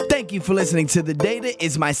Thank you for listening to the Data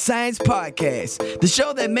is My Science podcast, the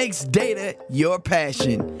show that makes data your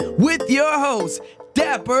passion, with your host,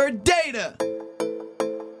 Dapper Data.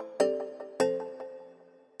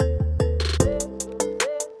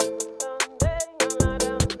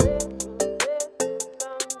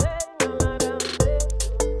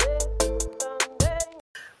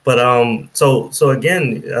 But so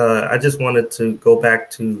again, I just wanted to go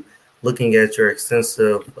back to looking at your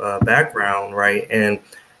extensive background, right? And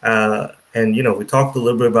we talked a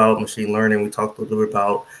little bit about machine learning. We talked a little bit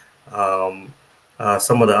about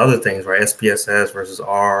some of the other things, right? SPSS versus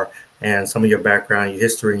R, and some of your background, your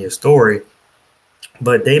history, and your story.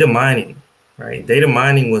 But data mining, right? Data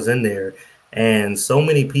mining was in there, and so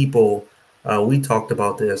many people. We talked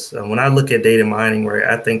about this. When I look at data mining, right,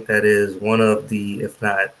 I think that is one of the, if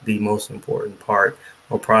not the most important part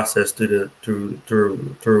or process through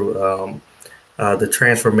the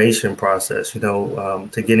transformation process,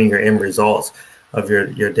 to getting your end results of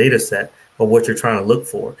your data set or what you're trying to look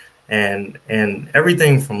for. And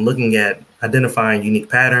everything from looking at identifying unique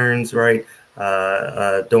patterns, right,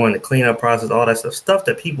 doing the cleanup process, all that stuff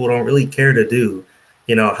that people don't really care to do,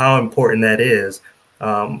 how important that is.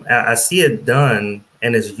 I see it done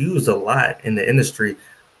and it's used a lot in the industry.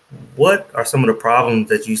 What are some of the problems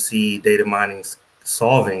that you see data mining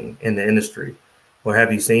solving in the industry, or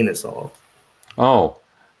have you seen it solve? Oh,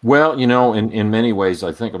 well, in many ways,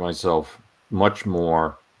 I think of myself much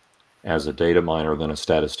more as a data miner than a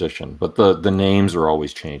statistician, but the names are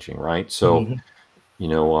always changing, right? So,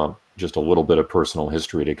 just a little bit of personal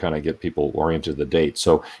history to kind of get people oriented to the date.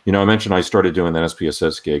 So, I mentioned I started doing that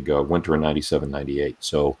SPSS gig winter in 97, 98.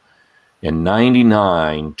 So in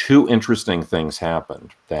 99, two interesting things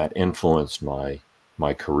happened that influenced my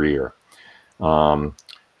career.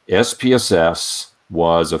 SPSS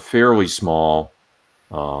was a fairly small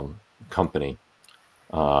company.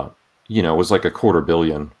 It was like $250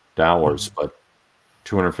 million, but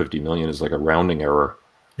 250 million is like a rounding error.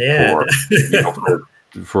 Yeah.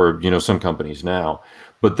 For some companies now,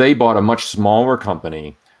 but they bought a much smaller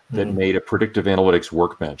company that made a predictive analytics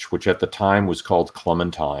workbench, which at the time was called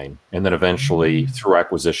Clementine, and then eventually through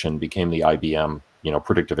acquisition became the IBM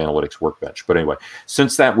predictive analytics workbench. But anyway,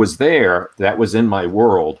 since that was there, that was in my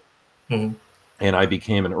world, and I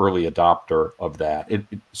became an early adopter of that. It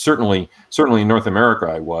certainly in North America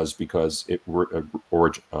I was, because it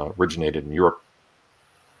originated in Europe.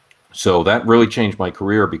 So that really changed my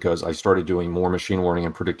career, because I started doing more machine learning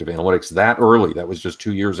and predictive analytics that early. That was just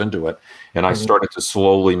 2 years into it. And I started to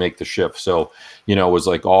slowly make the shift. So, it was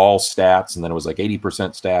like all stats, and then it was like 80%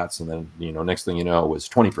 stats. And then, next thing you know, it was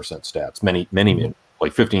 20% stats, many,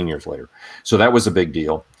 like 15 years later. So that was a big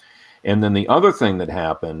deal. And then the other thing that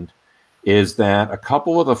happened is that a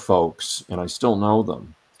couple of the folks, and I still know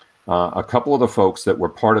them, a couple of the folks that were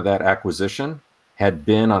part of that acquisition had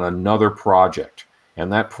been on another project. And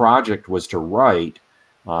that project was to write,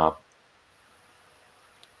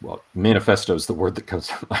 manifesto is the word that comes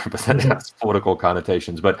to mind, but that has political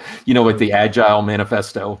connotations. But, like the Agile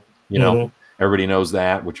Manifesto, everybody knows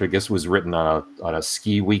that, which I guess was written on a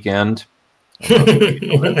ski weekend.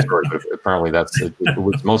 That story, but apparently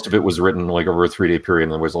most of it was written like over a 3-day period,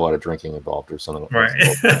 and there was a lot of drinking involved or something. Right.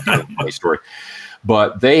 Funny story.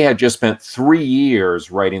 But they had just spent 3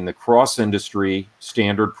 years writing the cross-industry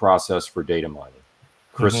standard process for data mining.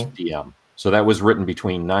 CRISP-DM. So that was written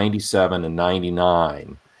between 97 and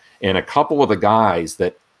 99. And a couple of the guys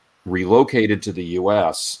that relocated to the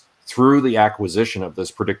US through the acquisition of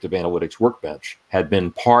this predictive analytics workbench had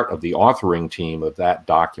been part of the authoring team of that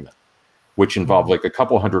document, which involved like a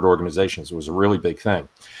couple hundred organizations. It was a really big thing.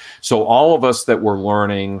 So all of us that were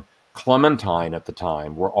learning Clementine at the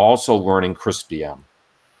time were also learning CRISP-DM.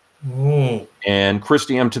 And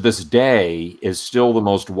CRISP-DM to this day is still the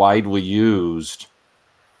most widely used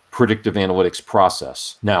predictive analytics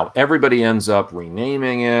process. Now, everybody ends up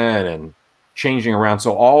renaming it and changing around.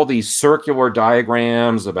 So all these circular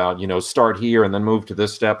diagrams about, start here and then move to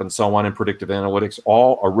this step and so on in predictive analytics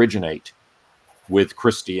all originate with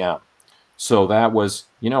CRISP-DM. So that was,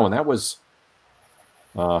 and that was,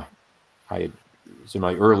 I was in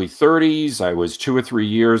my early 30s. I was 2 or 3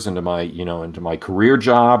 years into my career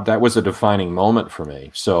job. That was a defining moment for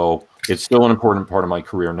me. So it's still an important part of my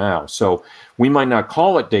career now. So we might not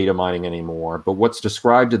call it data mining anymore, but what's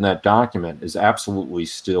described in that document is absolutely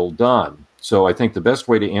still done. So I think the best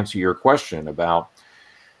way to answer your question about,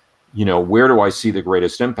 where do I see the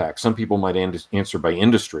greatest impact? Some people might answer by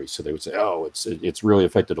industry. So they would say, oh, it's really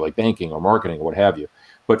affected like banking or marketing or what have you.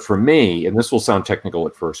 But for me, and this will sound technical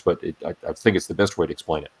at first, but I think it's the best way to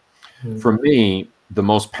explain it. For me, the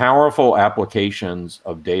most powerful applications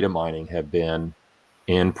of data mining have been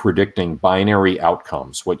in predicting binary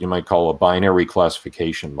outcomes, what you might call a binary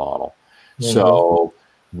classification model. So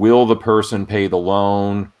will the person pay the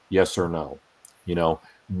loan? Yes or no?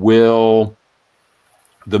 Will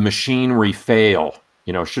the machinery fail?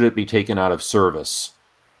 Should it be taken out of service?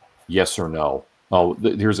 Yes or no? Oh,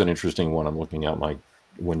 here's an interesting one. I'm looking out my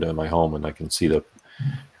window in my home and I can see the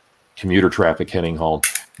commuter traffic heading home.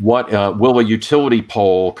 What will a utility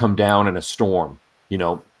pole come down in a storm?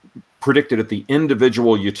 Predicted at the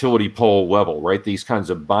individual utility pole level, right? These kinds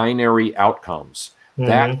of binary outcomes.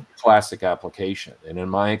 That classic application. And in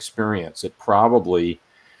my experience, it probably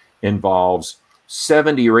involves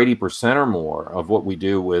 70 or 80% or more of what we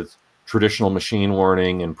do with traditional machine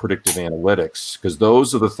learning and predictive analytics, because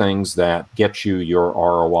those are the things that get you your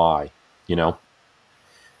ROI, Yeah.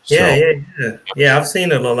 I've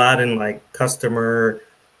seen it a lot in like customer,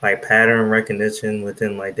 like pattern recognition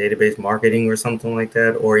within like database marketing or something like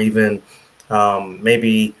that, or even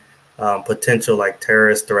maybe potential like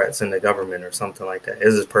terrorist threats in the government or something like that.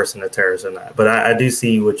 Is this person a terrorist or not? But I do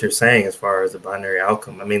see what you're saying as far as the binary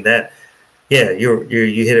outcome. I mean that, you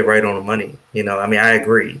hit it right on the money. I mean, I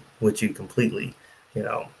agree with you completely.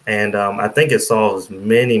 And I think it solves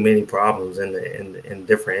many problems in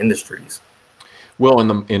different industries. Well,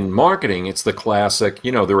 in marketing, it's the classic,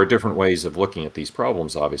 there are different ways of looking at these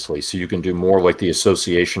problems, obviously. So you can do more like the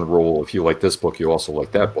association rule. If you like this book, you also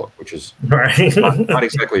like that book, which is right. not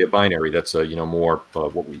exactly a binary. That's more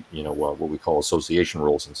what we call association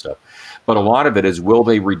rules and stuff. But a lot of it is, will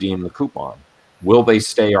they redeem the coupon? Will they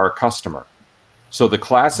stay our customer? So the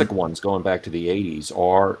classic ones going back to the 80s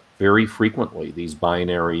are very frequently these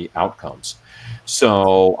binary outcomes.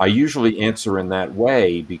 So I usually answer in that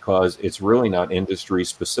way because it's really not industry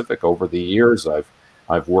specific. Over the years,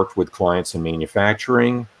 I've worked with clients in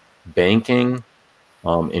manufacturing, banking,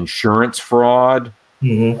 insurance fraud,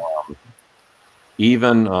 even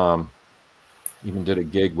did a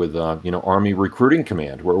gig with Army Recruiting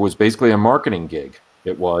Command, where it was basically a marketing gig.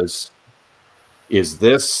 It was, is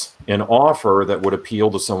this an offer that would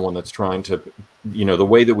appeal to someone that's trying to, the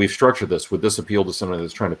way that we've structured this, would this appeal to someone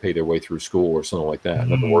that's trying to pay their way through school or something like that?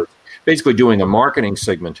 In other words, basically doing a marketing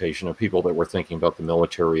segmentation of people that were thinking about the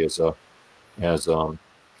military as a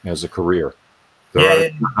career. There are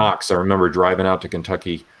knocks. I remember driving out to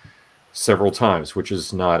Kentucky several times, which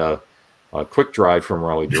is not a quick drive from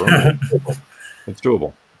Raleigh-Durham. It's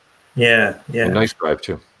doable. Yeah. A nice drive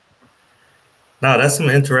too. No, that's some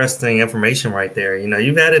interesting information right there.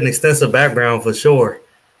 You've had an extensive background for sure,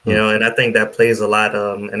 and I think that plays a lot.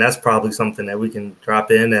 And that's probably something that we can drop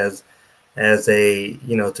in as a,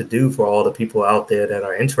 to do for all the people out there that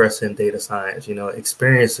are interested in data science,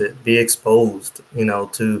 experience it, be exposed,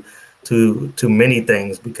 to many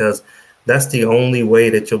things, because that's the only way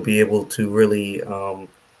that you'll be able to really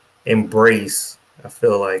embrace, I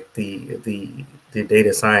feel like, the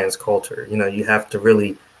data science culture. You have to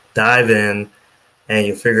really dive in, and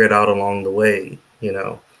you figure it out along the way.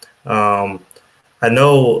 I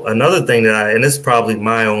know another thing and this is probably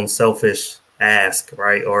my own selfish ask,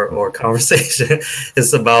 right, or conversation.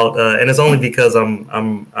 It's about, and it's only because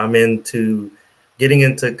I'm into getting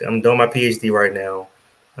into. I'm doing my PhD right now,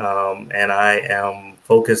 and I am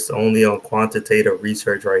focused only on quantitative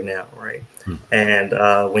research right now, right. And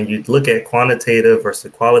when you look at quantitative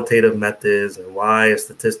versus qualitative methods and why is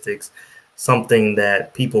statistics something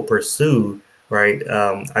that people pursue, right?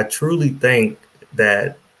 I truly think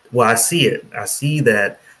that, I see it. I see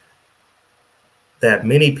that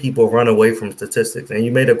many people run away from statistics. And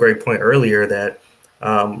you made a great point earlier that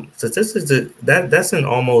statistics, that's in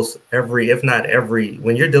almost every, if not every,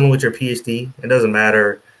 when you're dealing with your PhD, it doesn't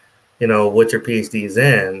matter, what your PhD is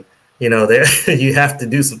in, you have to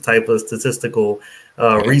do some type of statistical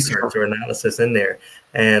research or analysis in there.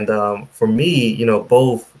 And for me,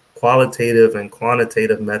 both qualitative and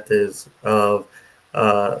quantitative methods of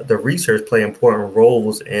the research play important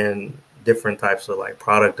roles in different types of like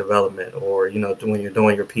product development, or when you're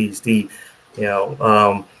doing your PhD,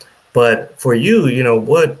 but for you,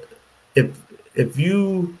 what if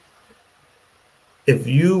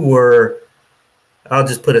you were, I'll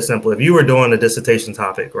just put it simple, if you were doing a dissertation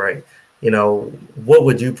topic, right, what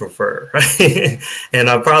would you prefer? Right? And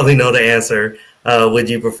I probably know the answer. Would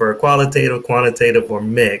you prefer qualitative, quantitative, or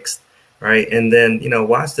mixed? Right. And then,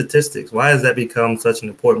 why statistics? Why has that become such an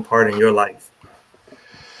important part in your life?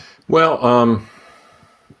 Well,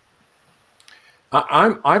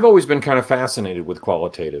 I've always been kind of fascinated with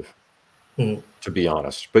qualitative, to be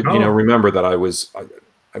honest. But, remember that I was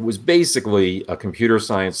basically a computer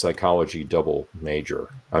science psychology double major.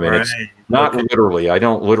 I mean, It's not literally. I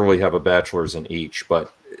don't literally have a bachelor's in each,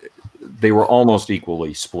 but they were almost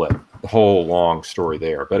equally split. The whole long story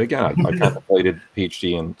there. But again, I contemplated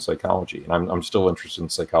PhD in psychology, and I'm still interested in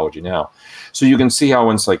psychology now. So you can see how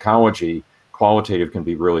in psychology, qualitative can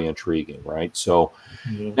be really intriguing, right? So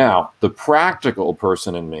now the practical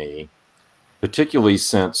person in me, particularly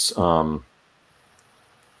since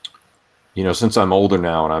since I'm older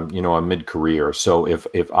now and I'm mid-career. So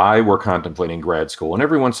if I were contemplating grad school, and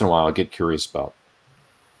every once in a while I get curious about,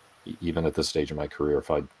 even at this stage of my career, if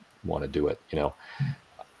I want to do it,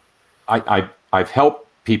 I've helped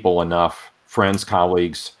people enough, friends,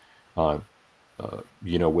 colleagues, with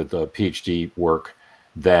the PhD work,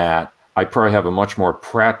 that I probably have a much more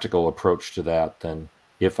practical approach to that than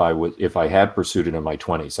if I had pursued it in my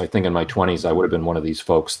 20s. I think in my 20s I would have been one of these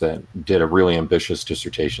folks that did a really ambitious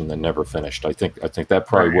dissertation that never finished. I think that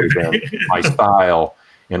probably would have been my style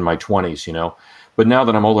in my 20s, But now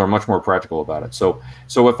that I'm older, I'm much more practical about it. So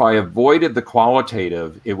if I avoided the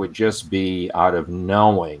qualitative, it would just be out of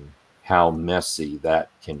knowing how messy that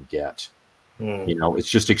can get. It's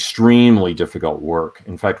just extremely difficult work.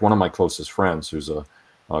 In fact, one of my closest friends, who's a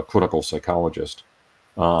clinical psychologist,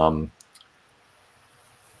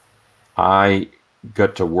 I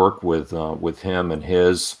got to work with him and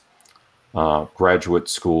his graduate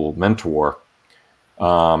school mentor.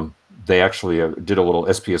 They actually did a little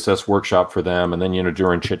SPSS workshop for them, and then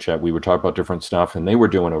during chit chat we would talk about different stuff. And they were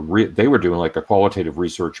doing like a qualitative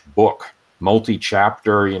research book,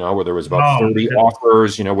 multi-chapter, where there was about 30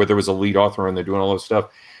 authors, where there was a lead author, and they're doing all this stuff.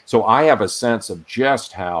 So I have a sense of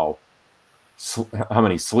just how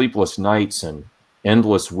many sleepless nights and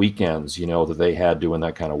endless weekends, that they had doing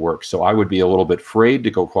that kind of work. So I would be a little bit afraid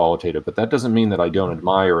to go qualitative, but that doesn't mean that I don't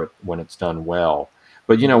admire it when it's done well.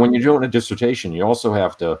 But, when you're doing a dissertation, you also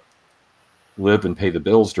have to live and pay the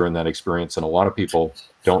bills during that experience. And a lot of people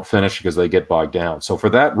don't finish because they get bogged down. So for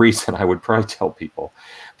that reason, I would probably tell people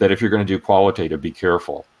that if you're going to do qualitative, be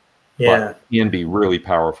careful. Yeah. But it can be really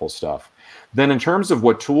powerful stuff. Then in terms of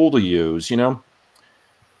what tool to use,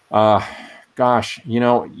 gosh,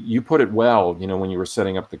 you put it well, when you were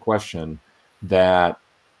setting up the question, that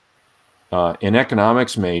an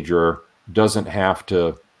economics major doesn't have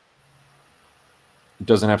to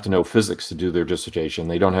know physics to do their dissertation.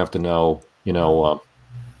 They don't have to know,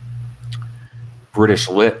 British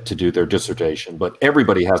Lit to do their dissertation, but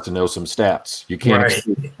everybody has to know some stats. You can't,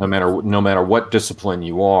 right. no matter what discipline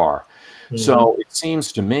you are. So it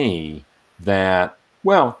seems to me that,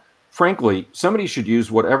 well, frankly, somebody should use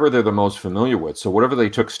whatever they're the most familiar with. So whatever they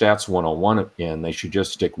took Stats 101 in, they should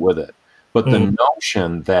just stick with it. But the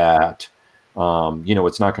notion that,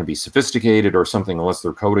 it's not going to be sophisticated or something unless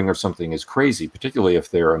they're coding or something is crazy, particularly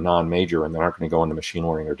if they're a non-major and they're not going to go into machine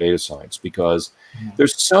learning or data science, because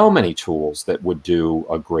there's so many tools that would do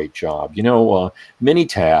a great job.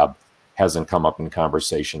 Minitab hasn't come up in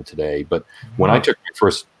conversation today, but when I took my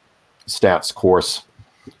first stats course,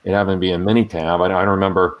 it happened to be in Minitab. I don't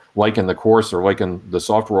remember liking the course or liking the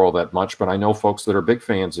software all that much, but I know folks that are big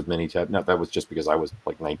fans of Minitab. Now, that was just because I was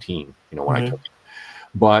like 19, when I took it.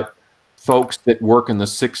 But folks that work in the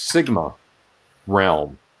Six Sigma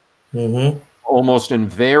realm almost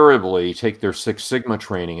invariably take their Six Sigma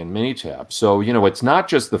training in Minitab. So, it's not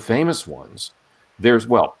just the famous ones.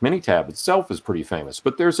 Minitab itself is pretty famous,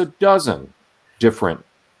 but there's a dozen different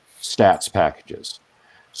stats packages.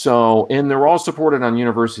 So, and they're all supported on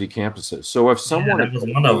university campuses. So if someone... that was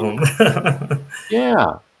one of them.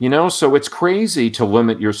 Yeah, so it's crazy to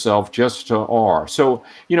limit yourself just to R. So,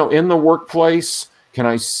 in the workplace, can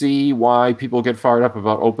I see why people get fired up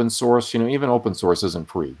about open source? Even open source isn't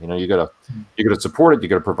free. You gotta support it. You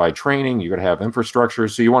gotta provide training. You gotta have infrastructure.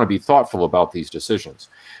 So you want to be thoughtful about these decisions.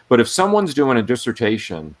 But if someone's doing a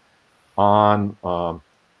dissertation on,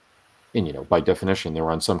 and by definition,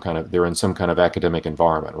 they're in some kind of academic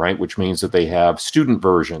environment, right? Which means that they have student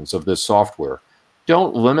versions of this software.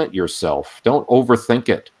 Don't limit yourself. Don't overthink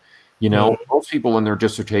it. Most people in their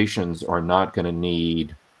dissertations are not going to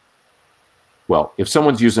need. Well, if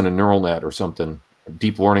someone's using a neural net or something,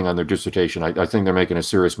 deep learning on their dissertation, I think they're making a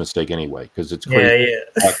serious mistake anyway, because it's crazy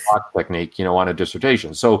technique, on a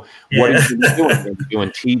dissertation. So what are you doing? You're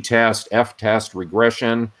doing t-test, f-test,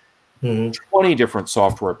 regression, 20 different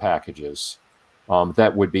software packages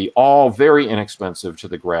that would be all very inexpensive to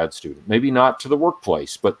the grad student. Maybe not to the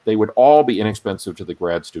workplace, but they would all be inexpensive to the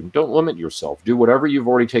grad student. Don't limit yourself. Do whatever you've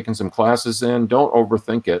already taken some classes in. Don't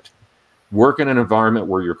overthink it. Work in an environment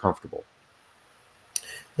where you're comfortable.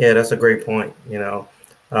 Yeah, that's a great point.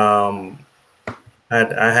 I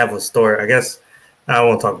have a story. I guess I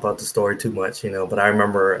won't talk about the story too much, but I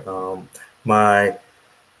remember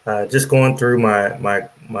just going through my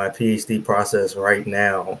PhD process right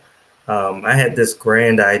now. I had this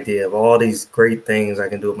grand idea of all these great things I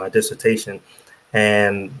can do with my dissertation,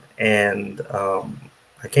 and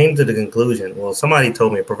I came to the conclusion. Well, somebody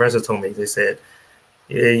told me, a professor told me, they said,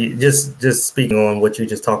 yeah, just speaking on what you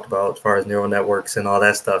just talked about as far as neural networks and all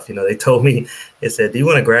that stuff, they told me, it said, do you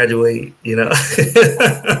want to graduate?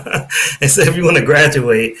 It said, if you want to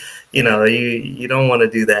graduate, you don't want to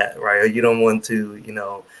do that, right? Or you don't want to,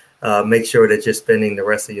 make sure that you're spending the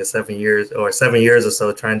rest of your 7 years or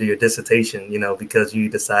so trying to do your dissertation, because you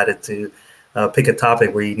decided to pick a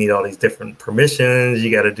topic where you need all these different permissions,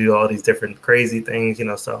 you got to do all these different crazy things,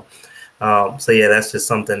 so yeah, that's just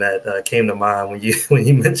something that came to mind when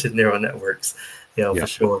you mentioned neural networks, for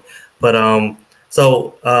sure. But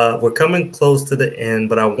so we're coming close to the end,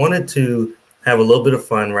 but I wanted to have a little bit of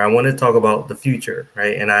fun, right? I want to talk about the future,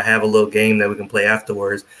 right? And I have a little game that we can play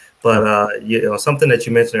afterwards. But something that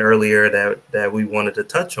you mentioned earlier that we wanted to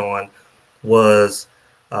touch on was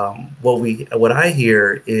what I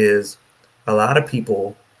hear is a lot of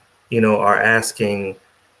people, are asking,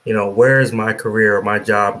 where is my career or my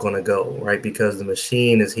job going to go, right? Because the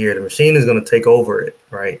machine is here. The machine is going to take over it,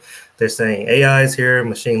 right? They're saying AI is here,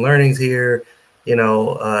 machine learning's here.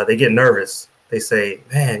 They get nervous. They say,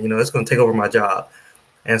 man, it's going to take over my job.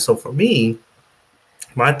 And so for me,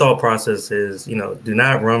 my thought process is, do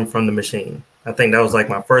not run from the machine. I think that was like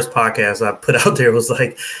my first podcast I put out there was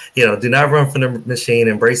like, do not run from the machine,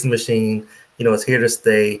 embrace the machine. It's here to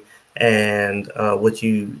stay. And what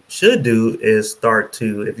you should do is start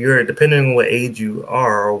to, if you're depending on what age you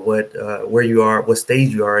are or where you are, what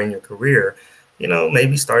stage you are in your career,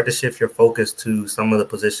 maybe start to shift your focus to some of the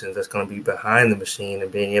positions that's going to be behind the machine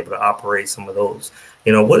and being able to operate some of those.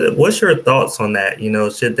 What's your thoughts on that?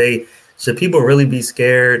 Should people really be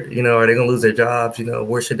scared? Are they going to lose their jobs?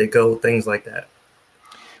 Where should they go? Things like that.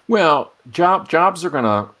 Well, jobs are going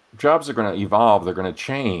to evolve. They're going to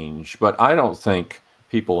change, but I don't think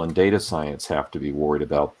people in data science have to be worried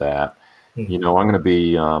about that. Mm-hmm. I'm going to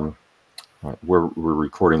be, we're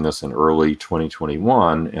recording this in early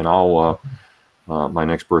 2021, and I'll, my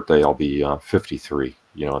next birthday, I'll be 53,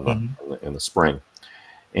 in the spring.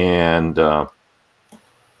 And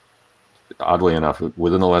oddly enough,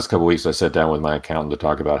 within the last couple of weeks, I sat down with my accountant to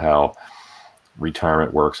talk about how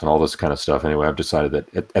retirement works and all this kind of stuff. Anyway, I've decided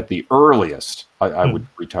that at the earliest, I would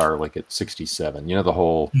retire like at 67. The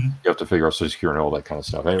whole, you have to figure out Social Security and all that kind of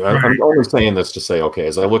stuff. Anyway, I'm only saying this to say, okay,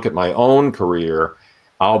 as I look at my own career,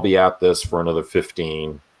 I'll be at this for another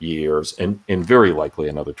 15 years and very likely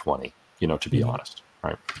another 20, to be honest,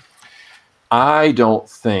 right? I don't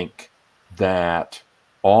think that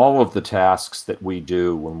all of the tasks that we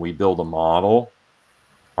do when we build a model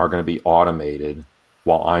are going to be automated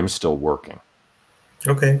while I'm still working.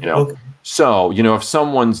 Okay. Okay. So, if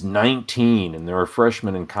someone's 19 and they're a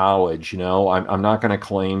freshman in college, I'm not going to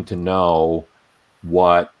claim to know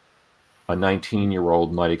what a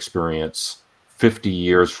 19-year-old might experience 50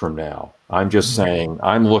 years from now. I'm just saying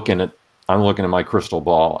I'm looking at my crystal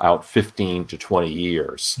ball out 15 to 20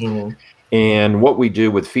 years. Mm-hmm. And what we do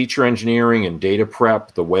with feature engineering and data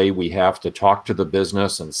prep, the way we have to talk to the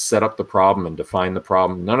business and set up the problem and define the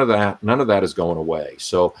problem, none of that is going away.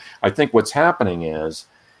 So I think what's happening is,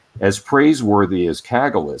 as praiseworthy as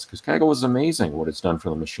Kaggle is, because Kaggle is amazing what it's done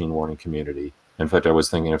for the machine learning community. In fact, I was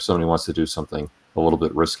thinking if somebody wants to do something a little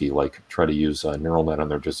bit risky, like try to use a neural net on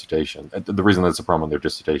their dissertation, the reason that's a problem on their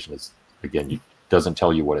dissertation is, again, it doesn't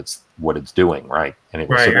tell you what it's doing, right?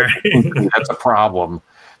 Anyway, right. That's a problem.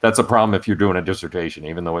 That's a problem if you're doing a dissertation,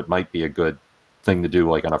 even though it might be a good thing to do,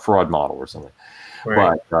 like on a fraud model or something.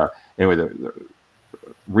 Right. But anyway, the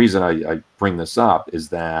reason I bring this up is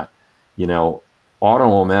that,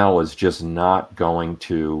 AutoML is just not going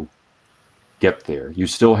to get there. You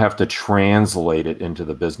still have to translate it into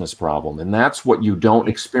the business problem. And that's what you don't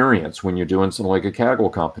experience when you're doing something like a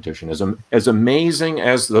Kaggle competition. As amazing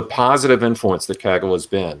as the positive influence that Kaggle has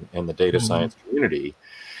been in the data science community,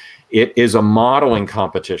 it is a modeling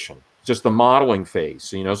competition, just the modeling phase.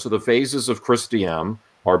 So the phases of ChrisDM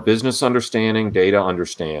are business understanding,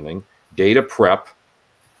 data prep,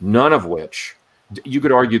 none of which, you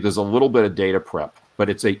could argue there's a little bit of data prep, but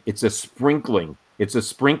it's a sprinkling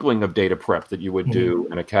of data prep that you would do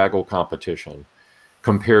in a Kaggle competition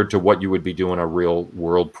compared to what you would be doing a real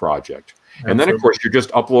world project. Absolutely. And then, of course, you're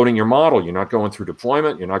just uploading your model. You're not going through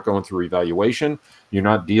deployment. You're not going through evaluation. You're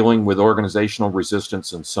not dealing with organizational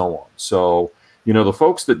resistance and so on. So, the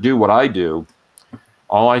folks that do what I do,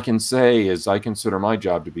 all I can say is I consider my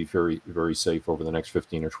job to be very, very safe over the next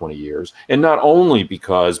 15 or 20 years. And not only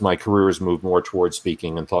because my career has moved more towards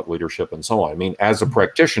speaking and thought leadership and so on. I mean, as a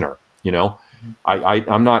practitioner,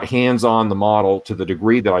 I'm not hands-on the model to the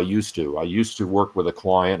degree that I used to. I used to work with a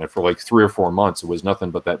client, and for like 3 or 4 months, it was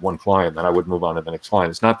nothing but that one client. Then I would move on to the next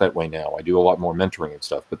client. It's not that way now. I do a lot more mentoring and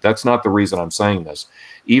stuff, but that's not the reason I'm saying this.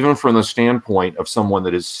 Even from the standpoint of someone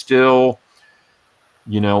that is still,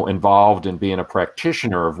 involved in being a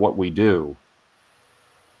practitioner of what we do,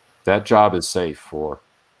 that job is safe for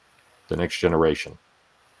the next generation.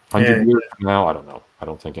 100 years from now, I don't know. I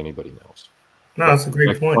don't think anybody knows. No, that's a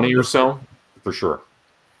great point. 20 or so, for sure.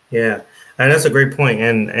 Yeah, and that's a great point.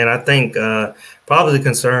 And I think probably the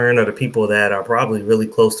concern are the people that are probably really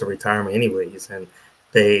close to retirement anyways, and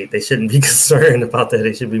they shouldn't be concerned about that.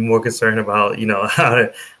 They should be more concerned about,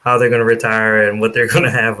 how they're going to retire and what they're going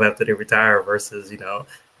to have after they retire versus, are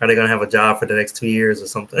they going to have a job for the next 2 years or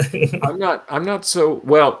something? I'm not so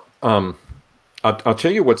well. I'll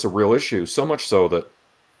tell you what's a real issue. So much so that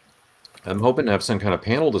I'm hoping to have some kind of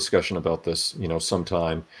panel discussion about this,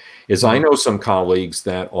 sometime. Is I know some colleagues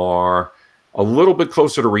that are a little bit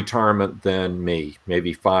closer to retirement than me,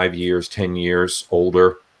 maybe 5 years, 10 years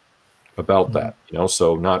older, about that,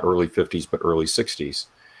 so not early 50s, but early 60s.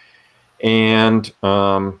 And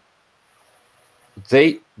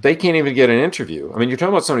they can't even get an interview. I mean, you're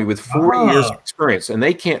talking about somebody with 40 years of experience, and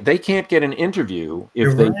they can't get an interview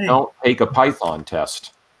if they don't take a Python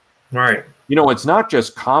test. Right. It's not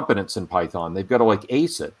just competence in Python. They've got to like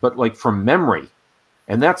ace it, but like from memory.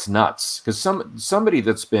 And that's nuts, because somebody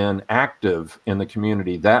that's been active in the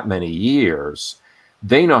community that many years,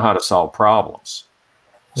 they know how to solve problems.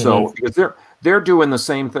 So because they're doing the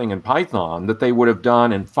same thing in Python that they would have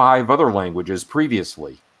done in 5 other languages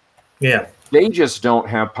previously. Yeah. They just don't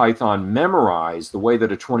have Python memorized the way that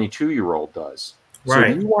a 22-year-old does.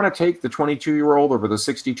 Right. So do you want to take the 22-year-old over the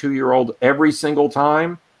 62-year-old every single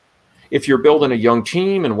time? If you're building a young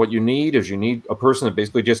team and what you need is a person that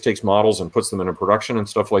basically just takes models and puts them into production and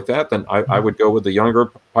stuff like that, then I would go with the younger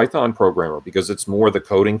Python programmer because it's more the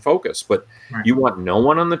coding focus. But you want no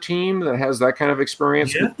one on the team that has that kind of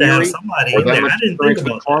experience with theory somebody or that much experience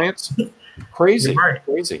with clients? Crazy.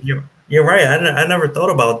 Crazy. You're right. I never thought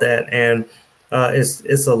about that. And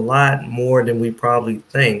it's a lot more than we probably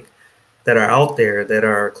think that are out there that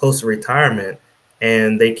are close to retirement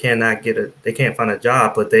and they can't find a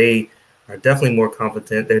job, but they are definitely more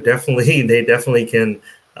competent. They definitely can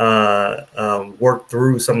work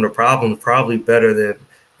through some of the problems probably better than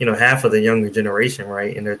half of the younger generation,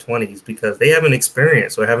 right, in their 20s, because they haven't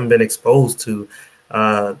experienced or haven't been exposed to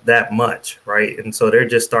that much, right? And so they're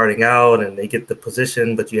just starting out and they get the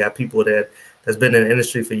position, but you have people that's been in the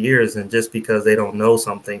industry for years, and just because they don't know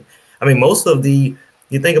something, I mean,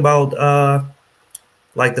 you think about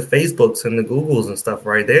like the Facebooks and the Googles and stuff,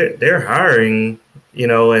 right? They're hiring,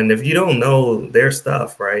 and if you don't know their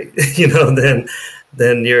stuff, right,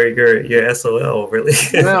 then you're SOL, really.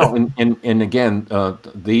 Well, and again,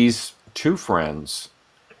 these 3 friends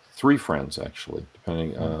actually,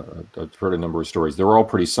 depending, I've heard a number of stories. They're all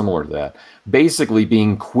pretty similar to that. Basically,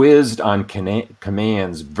 being quizzed on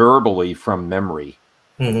commands verbally from memory.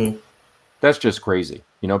 Mm-hmm. That's just crazy,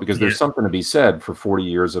 because there's something to be said for 40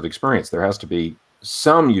 years of experience. There has to be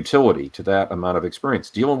some utility to that amount of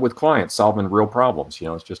experience dealing with clients, solving real problems.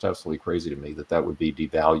 It's just absolutely crazy to me that would be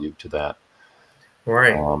devalued to that,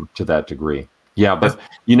 right? To that degree. Yeah, but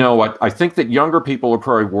I think that younger people are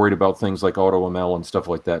probably worried about things like AutoML and stuff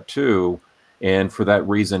like that too. And for that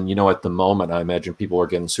reason, at the moment, I imagine people are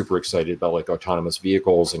getting super excited about like autonomous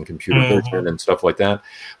vehicles and computer vision and stuff like that.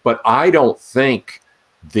 But I don't think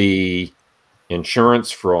the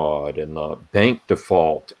insurance fraud and the bank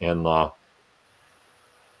default and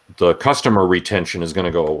the customer retention is going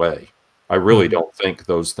to go away. I really don't think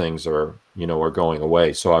those things are going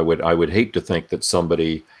away. So I would hate to think that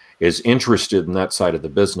somebody is interested in that side of the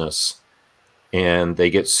business and they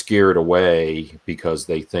get scared away because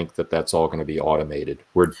they think that that's all going to be automated.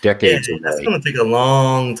 We're decades away. That's going to take a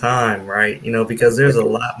long time, right? Because there's a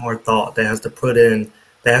lot more thought that has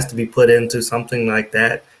to be put into something like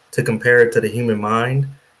that to compare it to the human mind,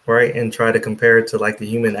 right? And try to compare it to like the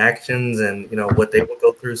human actions and, what they will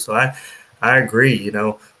go through. So I agree,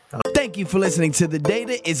 Thank you for listening to the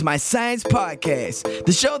Data is My Science podcast,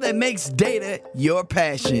 the show that makes data your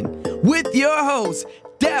passion, with your host,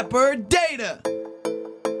 Dapper Data.